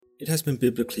It has been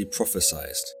biblically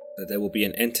prophesied that there will be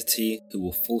an entity who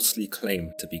will falsely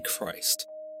claim to be Christ,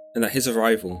 and that his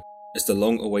arrival is the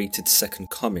long-awaited second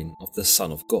coming of the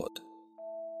Son of God.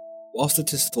 Whilst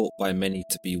it is thought by many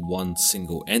to be one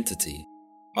single entity,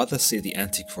 others see the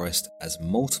Antichrist as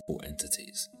multiple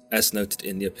entities, as noted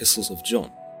in the epistles of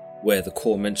John, where the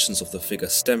core mentions of the figure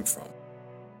stem from.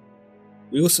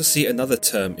 We also see another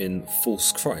term in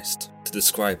false Christ to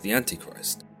describe the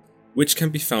Antichrist, which can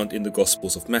be found in the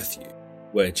Gospels of Matthew,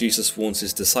 where Jesus warns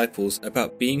his disciples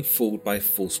about being fooled by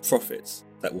false prophets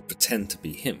that will pretend to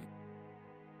be him.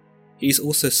 He is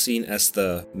also seen as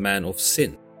the man of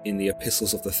sin in the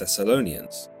epistles of the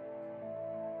Thessalonians.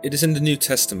 It is in the New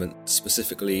Testament,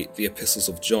 specifically the epistles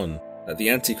of John, that the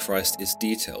Antichrist is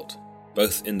detailed,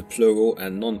 both in the plural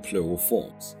and non-plural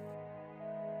forms.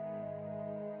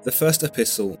 The first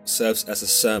epistle serves as a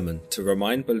sermon to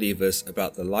remind believers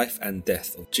about the life and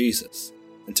death of Jesus,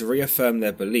 and to reaffirm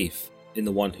their belief in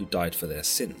the one who died for their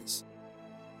sins.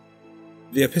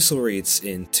 The epistle reads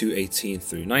in 2:18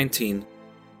 through 19,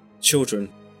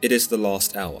 "Children, it is the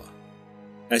last hour.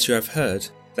 As you have heard,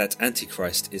 that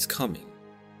Antichrist is coming.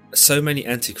 So many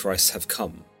Antichrists have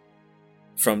come.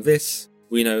 From this,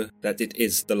 we know that it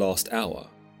is the last hour.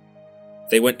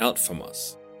 They went out from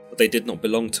us, but they did not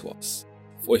belong to us.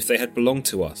 For if they had belonged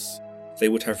to us, they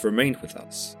would have remained with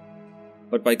us.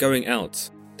 But by going out,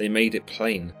 they made it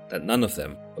plain that none of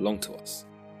them belonged to us."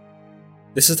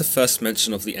 This is the first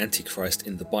mention of the Antichrist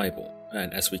in the Bible,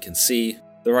 and as we can see,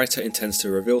 the writer intends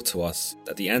to reveal to us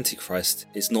that the Antichrist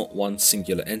is not one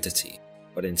singular entity,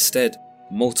 but instead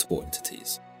multiple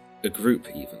entities, a group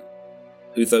even,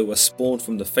 who though were spawned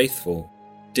from the faithful,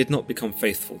 did not become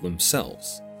faithful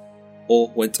themselves,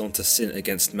 or went on to sin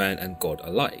against man and God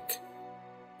alike.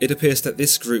 It appears that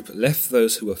this group left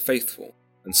those who were faithful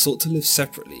and sought to live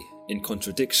separately in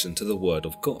contradiction to the word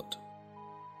of God.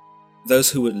 Those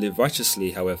who would live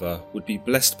righteously, however, would be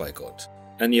blessed by God,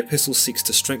 and the epistle seeks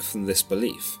to strengthen this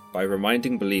belief by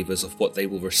reminding believers of what they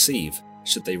will receive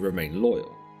should they remain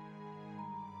loyal.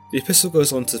 The epistle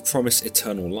goes on to promise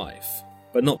eternal life,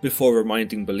 but not before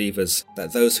reminding believers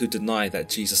that those who deny that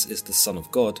Jesus is the Son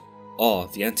of God are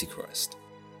the Antichrist.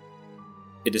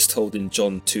 It is told in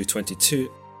John 2:22,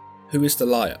 "Who is the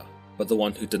liar but the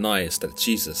one who denies that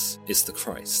Jesus is the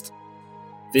Christ?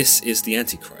 This is the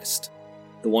Antichrist,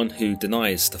 the one who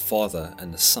denies the Father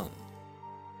and the Son.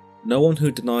 No one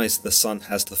who denies the Son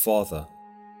has the Father.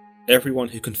 Everyone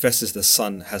who confesses the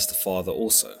Son has the Father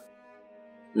also.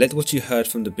 Let what you heard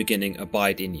from the beginning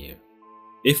abide in you.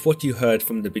 If what you heard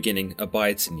from the beginning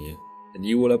abides in you, then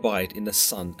you will abide in the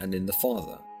Son and in the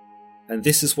Father. And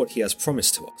this is what he has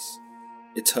promised to us,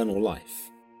 eternal life."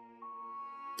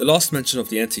 The last mention of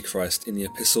the Antichrist in the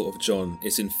Epistle of John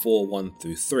is in 4:1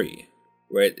 through 3,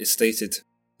 where it is stated,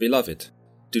 "Beloved,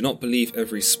 do not believe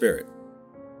every spirit,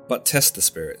 but test the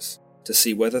spirits, to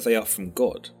see whether they are from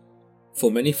God.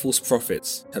 For many false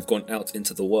prophets have gone out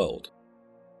into the world.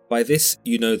 By this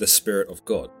you know the Spirit of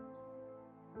God.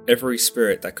 Every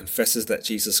spirit that confesses that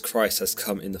Jesus Christ has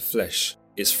come in the flesh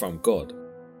is from God,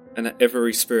 and that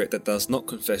every spirit that does not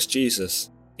confess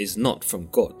Jesus is not from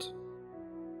God.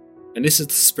 And this is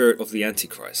the spirit of the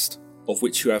Antichrist, of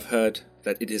which you have heard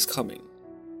that it is coming,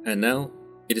 and now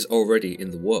it is already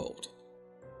in the world."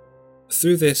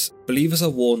 Through this, believers are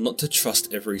warned not to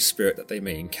trust every spirit that they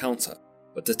may encounter,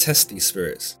 but to test these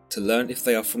spirits to learn if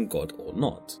they are from God or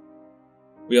not.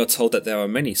 We are told that there are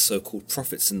many so-called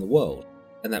prophets in the world,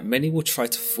 and that many will try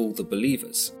to fool the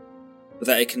believers, but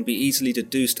that it can be easily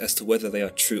deduced as to whether they are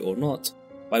true or not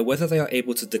by whether they are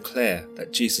able to declare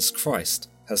that Jesus Christ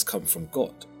has come from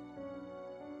God.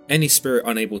 Any spirit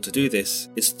unable to do this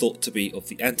is thought to be of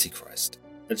the Antichrist,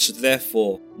 and should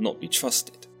therefore not be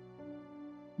trusted.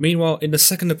 Meanwhile, in the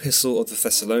second epistle of the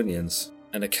Thessalonians,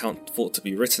 an account thought to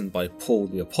be written by Paul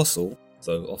the Apostle,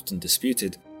 though often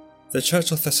disputed, the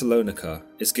Church of Thessalonica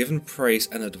is given praise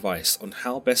and advice on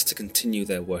how best to continue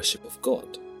their worship of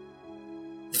God.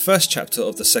 The first chapter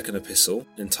of the second epistle,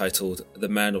 entitled "The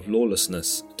Man of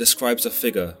Lawlessness," describes a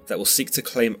figure that will seek to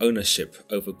claim ownership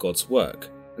over God's work,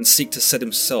 and seek to set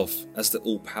himself as the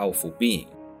all-powerful being.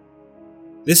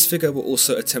 This figure will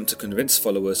also attempt to convince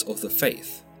followers of the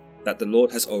faith that the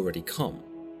Lord has already come,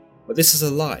 but this is a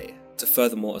lie to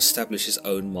furthermore establish his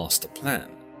own master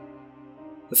plan.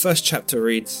 The first chapter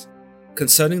reads,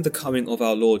 "Concerning the coming of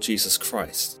our Lord Jesus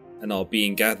Christ and our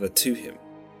being gathered to him,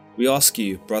 we ask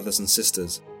you, brothers and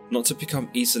sisters, not to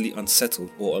become easily unsettled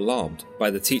or alarmed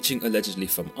by the teaching allegedly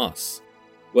from us,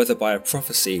 whether by a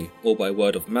prophecy or by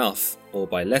word of mouth or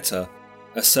by letter,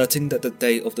 asserting that the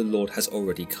day of the Lord has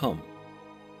already come.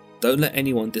 Don't let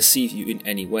anyone deceive you in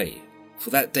any way, for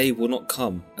that day will not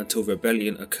come until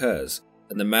rebellion occurs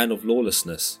and the man of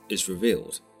lawlessness is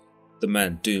revealed, the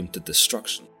man doomed to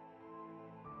destruction.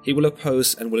 He will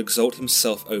oppose and will exalt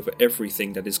himself over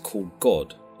everything that is called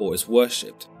God or is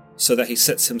worshipped, so that he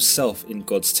sets himself in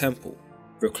God's temple,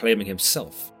 proclaiming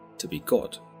himself to be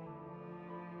God.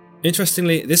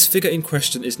 Interestingly, this figure in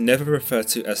question is never referred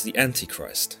to as the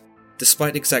Antichrist,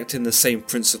 despite exacting the same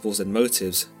principles and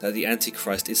motives that the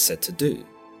Antichrist is said to do.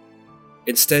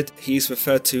 Instead, he is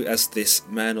referred to as this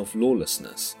man of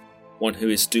lawlessness, one who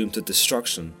is doomed to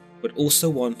destruction, but also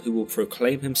one who will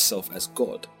proclaim himself as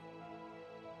God.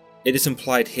 It is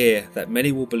implied here that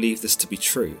many will believe this to be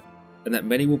true, and that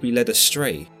many will be led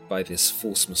astray by this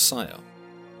false Messiah.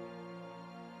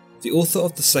 The author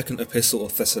of the second epistle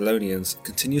of Thessalonians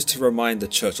continues to remind the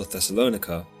church of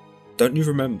Thessalonica, "Don't you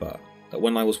remember that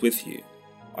when I was with you,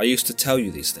 I used to tell you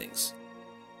these things?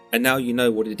 And now you know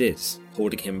what it is,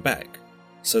 holding him back,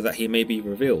 so that he may be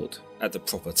revealed at the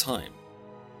proper time.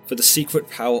 For the secret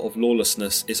power of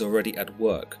lawlessness is already at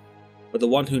work, but the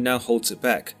one who now holds it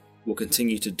back will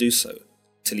continue to do so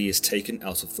till he is taken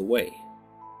out of the way.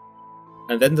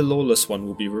 And then the lawless one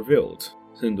will be revealed,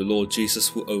 whom the Lord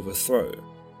Jesus will overthrow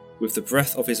with the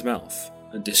breath of his mouth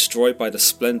and destroy by the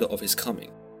splendour of his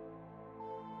coming.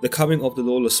 The coming of the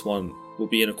lawless one will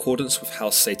be in accordance with how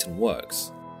Satan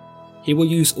works. He will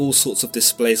use all sorts of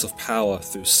displays of power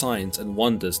through signs and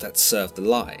wonders that serve the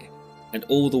lie, and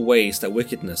all the ways that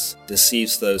wickedness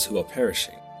deceives those who are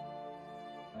perishing.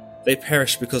 They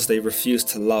perish because they refuse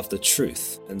to love the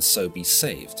truth and so be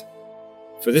saved.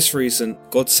 For this reason,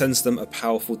 God sends them a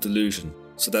powerful delusion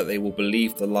so that they will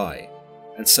believe the lie,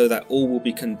 and so that all will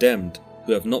be condemned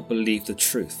who have not believed the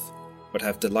truth, but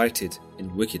have delighted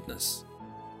in wickedness."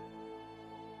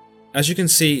 As you can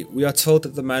see, we are told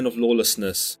that the man of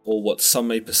lawlessness, or what some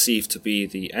may perceive to be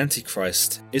the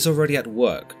Antichrist, is already at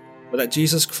work, but that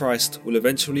Jesus Christ will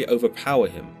eventually overpower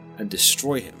him and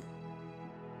destroy him.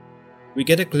 We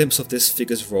get a glimpse of this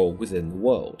figure's role within the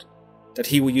world, that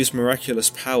he will use miraculous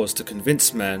powers to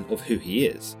convince man of who he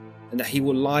is, and that he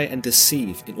will lie and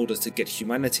deceive in order to get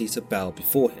humanity to bow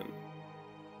before him.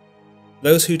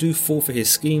 Those who do fall for his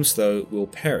schemes, though, will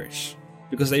perish,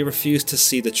 because they refuse to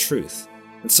see the truth,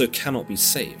 and so cannot be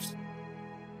saved.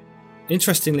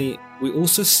 Interestingly, we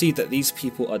also see that these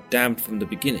people are damned from the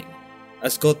beginning,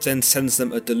 as God then sends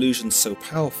them a delusion so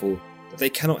powerful that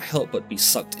they cannot help but be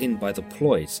sucked in by the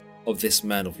ploys of this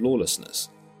man of lawlessness,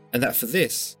 and that for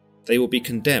this they will be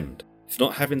condemned for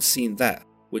not having seen that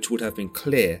which would have been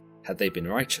clear had they been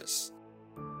righteous.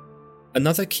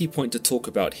 Another key point to talk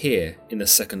about here in the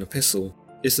second epistle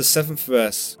is the 7th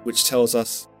verse, which tells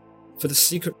us, "For the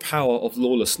secret power of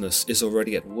lawlessness is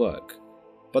already at work,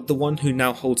 but the one who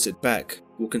now holds it back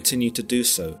will continue to do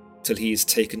so till he is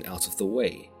taken out of the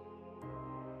way."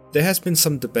 There has been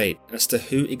some debate as to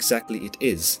who exactly it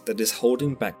is that is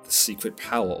holding back the secret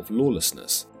power of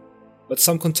lawlessness, but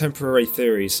some contemporary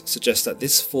theories suggest that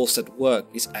this force at work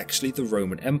is actually the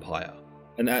Roman Empire,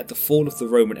 and at the fall of the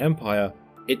Roman Empire,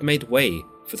 it made way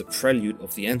for the prelude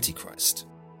of the Antichrist.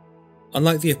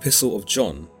 Unlike the Epistle of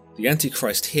John, the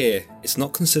Antichrist here is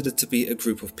not considered to be a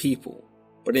group of people,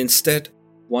 but instead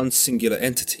one singular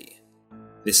entity,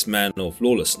 this man of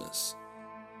lawlessness.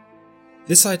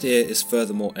 This idea is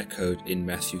furthermore echoed in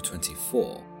Matthew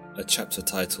 24, a chapter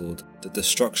titled "The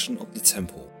Destruction of the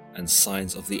Temple and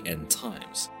Signs of the End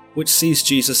Times," which sees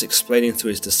Jesus explaining to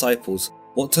his disciples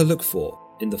what to look for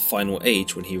in the final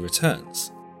age when he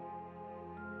returns.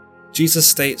 Jesus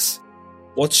states,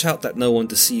 "Watch out that no one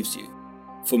deceives you,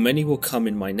 for many will come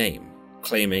in my name,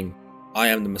 claiming, 'I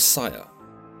am the Messiah,'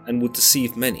 and will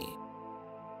deceive many.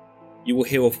 You will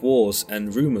hear of wars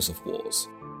and rumours of wars,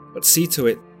 but see to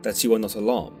it that you are not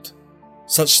alarmed.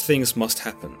 Such things must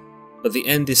happen, but the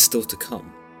end is still to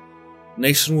come.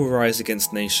 Nation will rise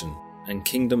against nation, and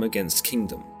kingdom against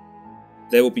kingdom.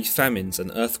 There will be famines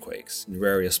and earthquakes in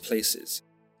various places.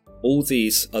 All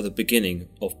these are the beginning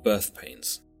of birth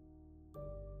pains."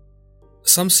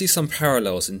 Some see some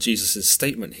parallels in Jesus'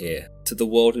 statement here to the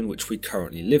world in which we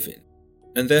currently live in,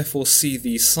 and therefore see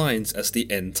these signs as the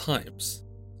end times,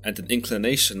 and an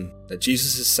inclination that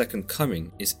Jesus' second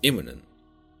coming is imminent.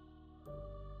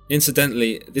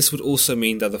 Incidentally, this would also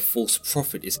mean that the false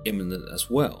prophet is imminent as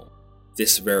well,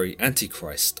 this very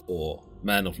Antichrist or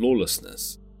man of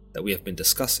lawlessness that we have been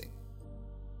discussing.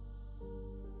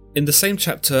 In the same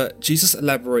chapter, Jesus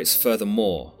elaborates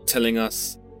furthermore, telling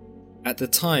us, "At the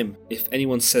time, if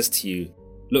anyone says to you,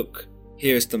 'Look,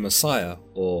 here is the Messiah,'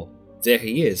 or 'There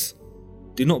he is,'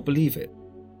 do not believe it.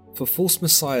 For false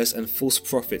messiahs and false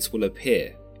prophets will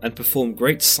appear and perform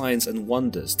great signs and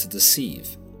wonders to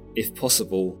deceive, if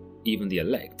possible, even the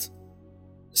elect.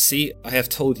 See, I have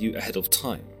told you ahead of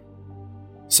time.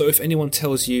 So if anyone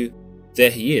tells you,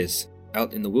 there he is,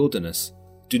 out in the wilderness,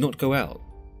 do not go out,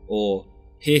 or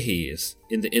here he is,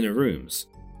 in the inner rooms,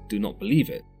 do not believe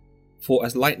it. For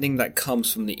as lightning that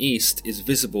comes from the east is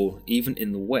visible even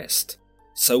in the west,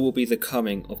 so will be the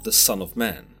coming of the Son of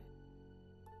Man.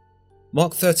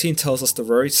 Mark 13 tells us the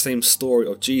very same story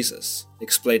of Jesus,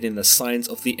 explaining the signs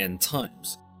of the end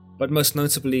times, but most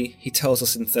notably he tells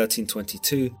us in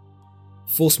 13:22,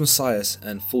 false messiahs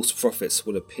and false prophets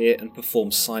will appear and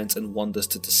perform signs and wonders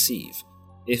to deceive,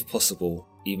 if possible,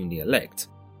 even the elect.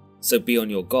 So be on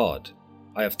your guard,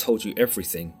 I have told you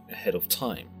everything ahead of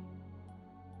time.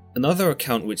 Another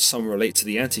account which some relate to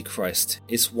the Antichrist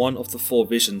is one of the 4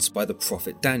 visions by the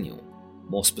prophet Daniel,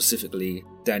 more specifically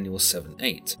Daniel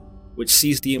 7:8, which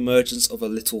sees the emergence of a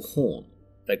little horn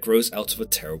that grows out of a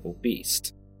terrible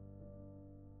beast.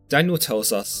 Daniel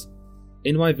tells us,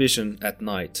 in my vision at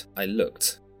night I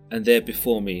looked, and there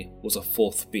before me was a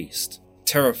 4th beast,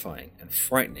 terrifying and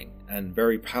frightening and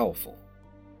very powerful.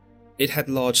 It had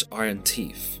large iron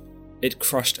teeth. It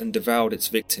crushed and devoured its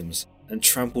victims and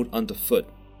trampled underfoot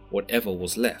whatever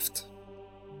was left.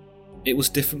 It was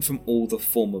different from all the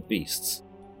former beasts,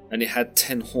 and it had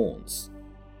 10 horns.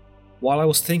 While I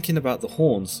was thinking about the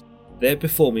horns, there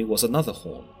before me was another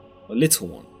horn, a little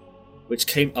one, which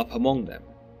came up among them,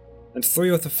 and 3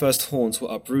 of the first horns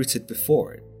were uprooted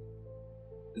before it.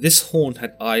 This horn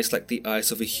had eyes like the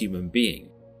eyes of a human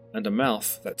being, and a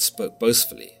mouth that spoke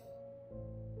boastfully.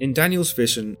 In Daniel's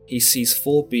vision, he sees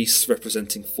 4 beasts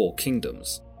representing 4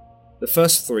 kingdoms. The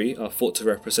first 3 are thought to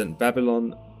represent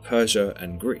Babylon, Persia,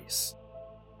 and Greece.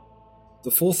 The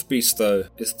 4th beast, though,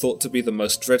 is thought to be the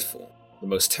most dreadful, the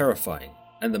most terrifying,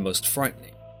 and the most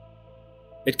frightening.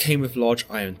 It came with large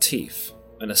iron teeth,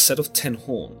 and a set of 10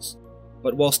 horns,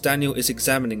 but whilst Daniel is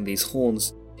examining these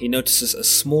horns, he notices a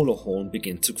smaller horn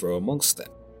begin to grow amongst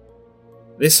them.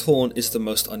 This horn is the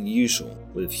most unusual,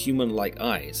 with human-like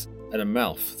eyes and a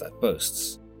mouth that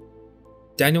boasts.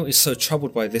 Daniel is so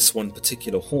troubled by this one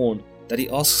particular horn that he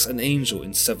asks an angel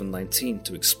in 7:19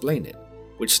 to explain it,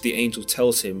 which the angel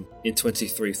tells him in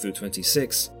 23 through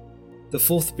 26, the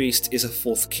 4th beast is a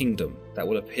 4th kingdom that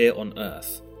will appear on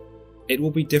earth. It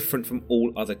will be different from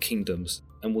all other kingdoms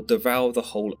and will devour the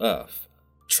whole earth,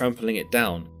 trampling it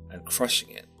down and crushing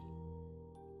it.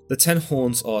 The 10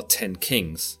 horns are 10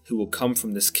 kings who will come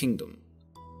from this kingdom.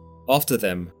 After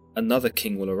them, another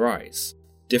king will arise,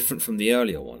 different from the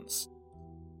earlier ones.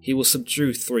 He will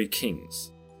subdue 3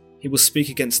 kings. He will speak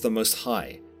against the Most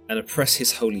High and oppress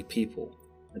his holy people,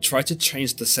 and try to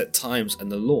change the set times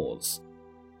and the laws.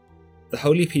 The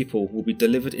holy people will be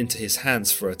delivered into his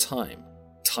hands for a time,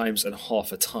 times and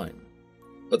half a time.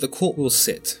 But the court will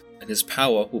sit, and his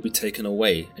power will be taken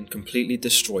away and completely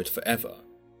destroyed forever.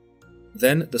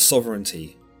 Then the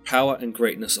sovereignty, power and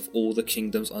greatness of all the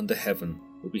kingdoms under heaven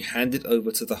will be handed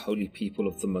over to the holy people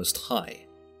of the Most High.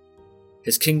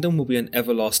 His kingdom will be an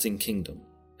everlasting kingdom,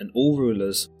 and all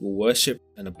rulers will worship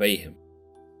and obey him.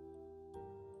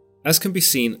 As can be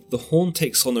seen, the horn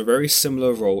takes on a very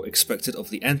similar role expected of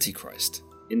the Antichrist,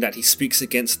 in that he speaks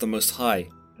against the Most High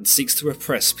and seeks to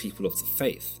oppress people of the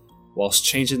faith, whilst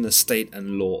changing the state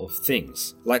and law of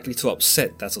things, likely to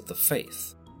upset that of the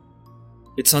faith.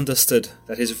 It's understood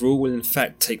that his rule will in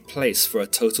fact take place for a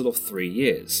total of 3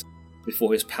 years,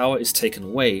 before his power is taken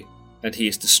away and he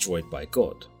is destroyed by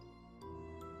God.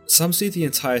 Some see the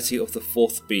entirety of the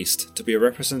 4th beast to be a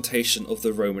representation of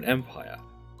the Roman Empire,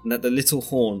 and that the little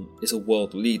horn is a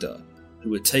world leader who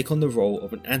would take on the role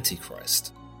of an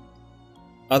Antichrist.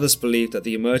 Others believe that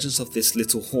the emergence of this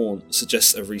little horn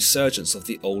suggests a resurgence of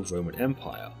the old Roman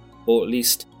Empire, or at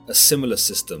least a similar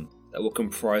system that will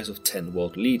comprise of 10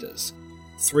 world leaders,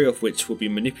 3 of which will be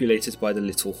manipulated by the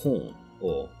little horn,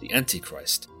 or the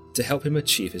Antichrist, to help him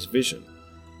achieve his vision.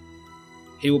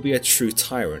 He will be a true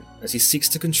tyrant as he seeks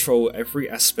to control every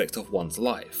aspect of one's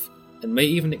life, and may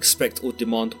even expect or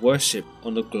demand worship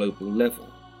on a global level.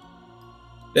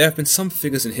 There have been some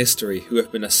figures in history who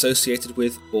have been associated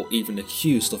with or even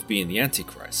accused of being the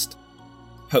Antichrist.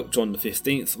 Pope John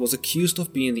XV was accused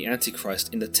of being the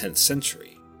Antichrist in the 10th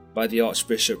century by the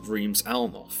Archbishop Reims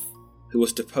Alnoth, who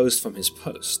was deposed from his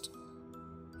post.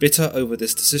 Bitter over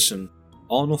this decision,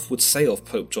 Alnoth would say of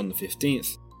Pope John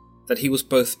XV that he was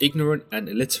both ignorant and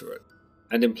illiterate,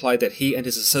 and implied that he and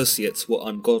his associates were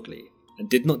ungodly and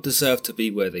did not deserve to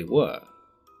be where they were.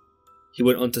 He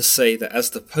went on to say that as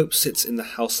the Pope sits in the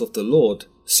house of the Lord,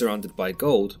 surrounded by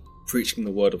gold, preaching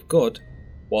the word of God,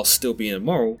 while still being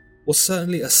immoral, was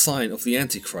certainly a sign of the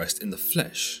Antichrist in the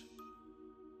flesh.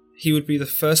 He would be the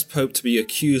first Pope to be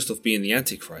accused of being the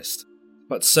Antichrist,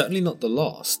 but certainly not the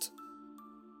last.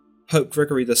 Pope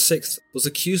Gregory VI was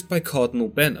accused by Cardinal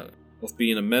Benno of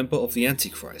being a member of the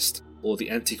Antichrist, or the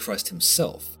Antichrist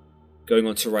himself, going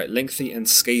on to write lengthy and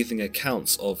scathing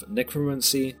accounts of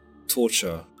necromancy,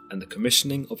 torture, and the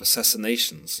commissioning of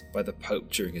assassinations by the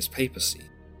Pope during his papacy.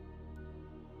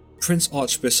 Prince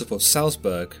Archbishop of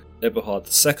Salzburg, Eberhard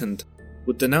II,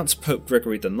 would denounce Pope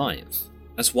Gregory IX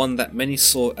as one that many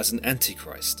saw as an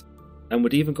antichrist, and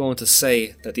would even go on to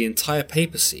say that the entire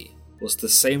papacy was the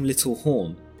same little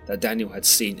horn that Daniel had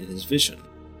seen in his vision.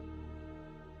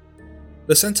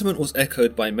 The sentiment was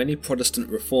echoed by many Protestant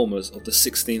reformers of the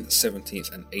 16th,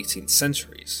 17th and 18th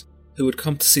centuries, who would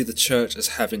come to see the Church as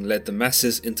having led the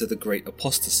masses into the great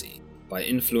apostasy by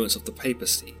influence of the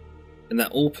papacy, and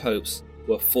that all popes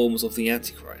were forms of the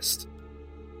Antichrist.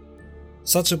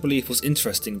 Such a belief was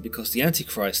interesting because the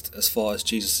Antichrist, as far as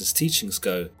Jesus' teachings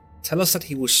go, tell us that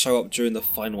he will show up during the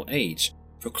final age,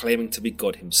 proclaiming to be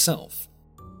God himself.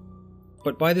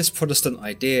 But by this Protestant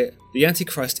idea, the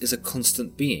Antichrist is a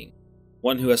constant being,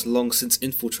 one who has long since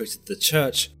infiltrated the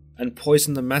Church and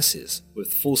poisoned the masses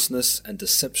with falseness and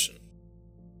deception.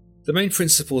 The main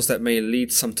principles that may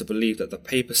lead some to believe that the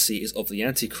papacy is of the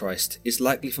Antichrist is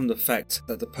likely from the fact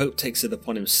that the Pope takes it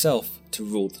upon himself to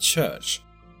rule the Church,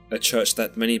 a Church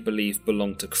that many believe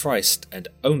belonged to Christ and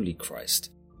only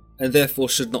Christ, and therefore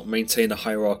should not maintain a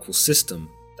hierarchical system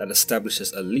that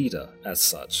establishes a leader as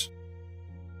such.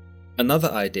 Another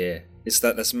idea is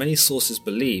that, as many sources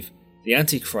believe, the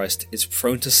Antichrist is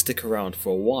prone to stick around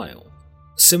for a while,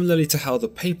 similarly to how the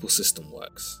papal system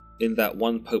works, in that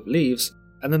one pope leaves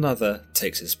and another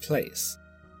takes his place.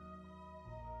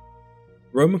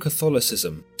 Roman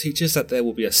Catholicism teaches that there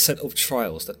will be a set of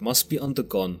trials that must be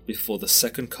undergone before the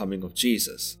second coming of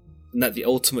Jesus, and that the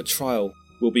ultimate trial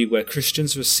will be where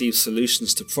Christians receive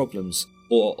solutions to problems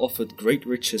or are offered great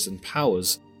riches and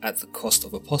powers at the cost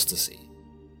of apostasy.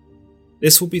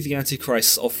 This will be the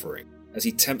Antichrist's offering, as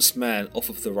he tempts man off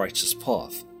of the righteous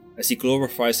path, as he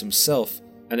glorifies himself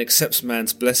and accepts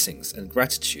man's blessings and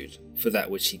gratitude for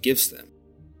that which he gives them.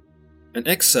 An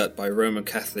excerpt by Roman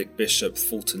Catholic Bishop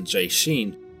Fulton J.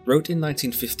 Sheen wrote in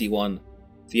 1951,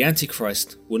 "The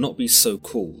Antichrist will not be so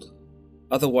called,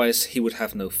 otherwise he would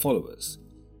have no followers.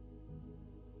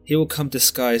 He will come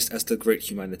disguised as the great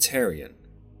humanitarian.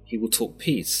 He will talk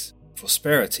peace,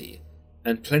 prosperity,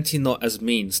 and plenty not as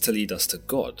means to lead us to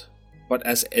God, but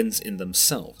as ends in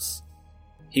themselves.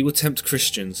 He will tempt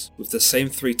Christians with the same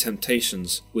three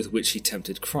temptations with which he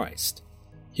tempted Christ.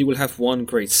 He will have one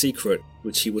great secret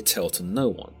which he will tell to no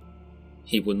one.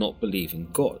 He will not believe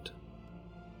in God.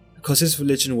 Because his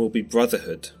religion will be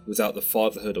brotherhood without the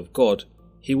fatherhood of God,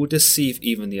 he will deceive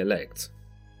even the elect.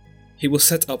 He will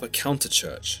set up a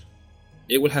counter-church.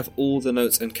 It will have all the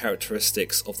notes and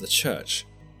characteristics of the church,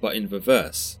 but in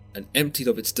reverse, and emptied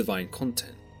of its divine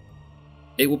content.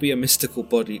 It will be a mystical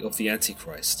body of the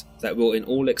Antichrist that will in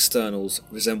all externals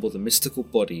resemble the mystical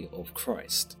body of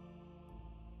Christ."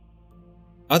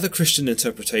 Other Christian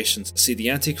interpretations see the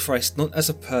Antichrist not as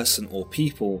a person or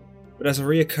people, but as a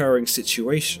reoccurring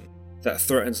situation that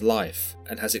threatens life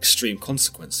and has extreme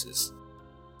consequences.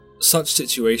 Such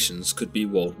situations could be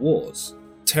world wars,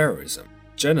 terrorism,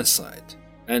 genocide,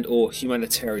 and/or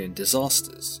humanitarian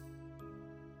disasters.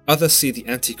 Others see the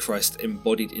Antichrist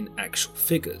embodied in actual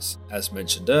figures, as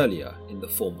mentioned earlier, in the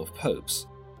form of popes,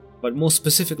 but more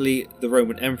specifically the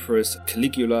Roman emperors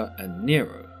Caligula and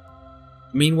Nero.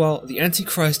 Meanwhile, the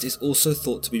Antichrist is also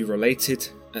thought to be related,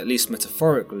 at least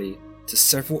metaphorically, to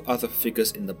several other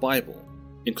figures in the Bible,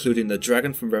 including the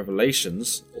dragon from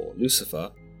Revelations, or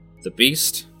Lucifer, the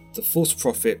beast, the false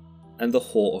prophet, and the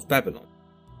whore of Babylon.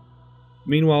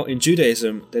 Meanwhile, in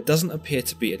Judaism, there doesn't appear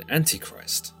to be an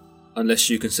Antichrist, unless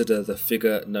you consider the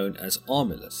figure known as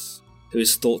Armilus, who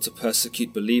is thought to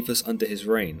persecute believers under his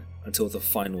reign until the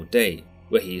final day,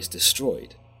 where he is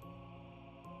destroyed.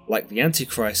 Like the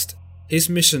Antichrist, his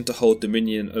mission to hold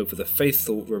dominion over the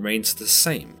faithful remains the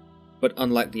same, but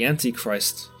unlike the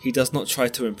Antichrist, he does not try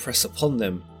to impress upon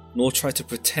them, nor try to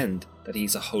pretend that he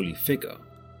is a holy figure.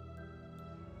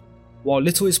 While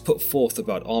little is put forth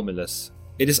about Armilus,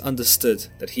 it is understood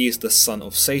that he is the son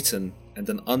of Satan and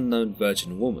an unknown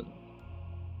virgin woman.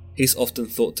 He is often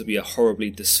thought to be a horribly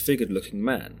disfigured looking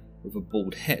man, with a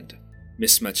bald head,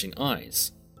 mismatching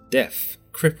eyes, deaf,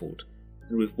 crippled,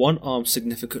 and with one arm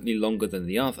significantly longer than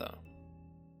the other.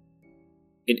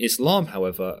 In Islam,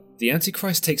 however, the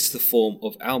Antichrist takes the form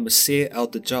of al-Masih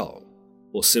al-Dajjal,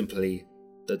 or simply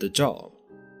the Dajjal,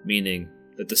 meaning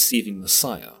the deceiving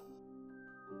Messiah.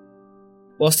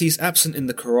 Whilst he is absent in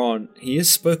the Quran, he is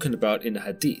spoken about in a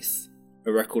hadith,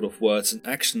 a record of words and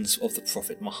actions of the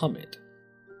Prophet Muhammad.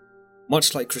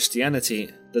 Much like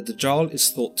Christianity, the Dajjal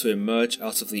is thought to emerge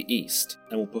out of the east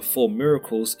and will perform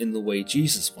miracles in the way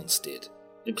Jesus once did,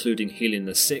 including healing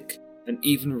the sick and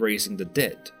even raising the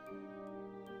dead.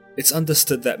 It's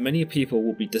understood that many people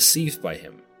will be deceived by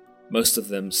him, most of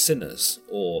them sinners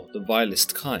or the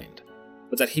vilest kind,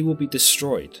 but that he will be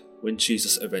destroyed when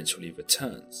Jesus eventually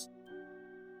returns.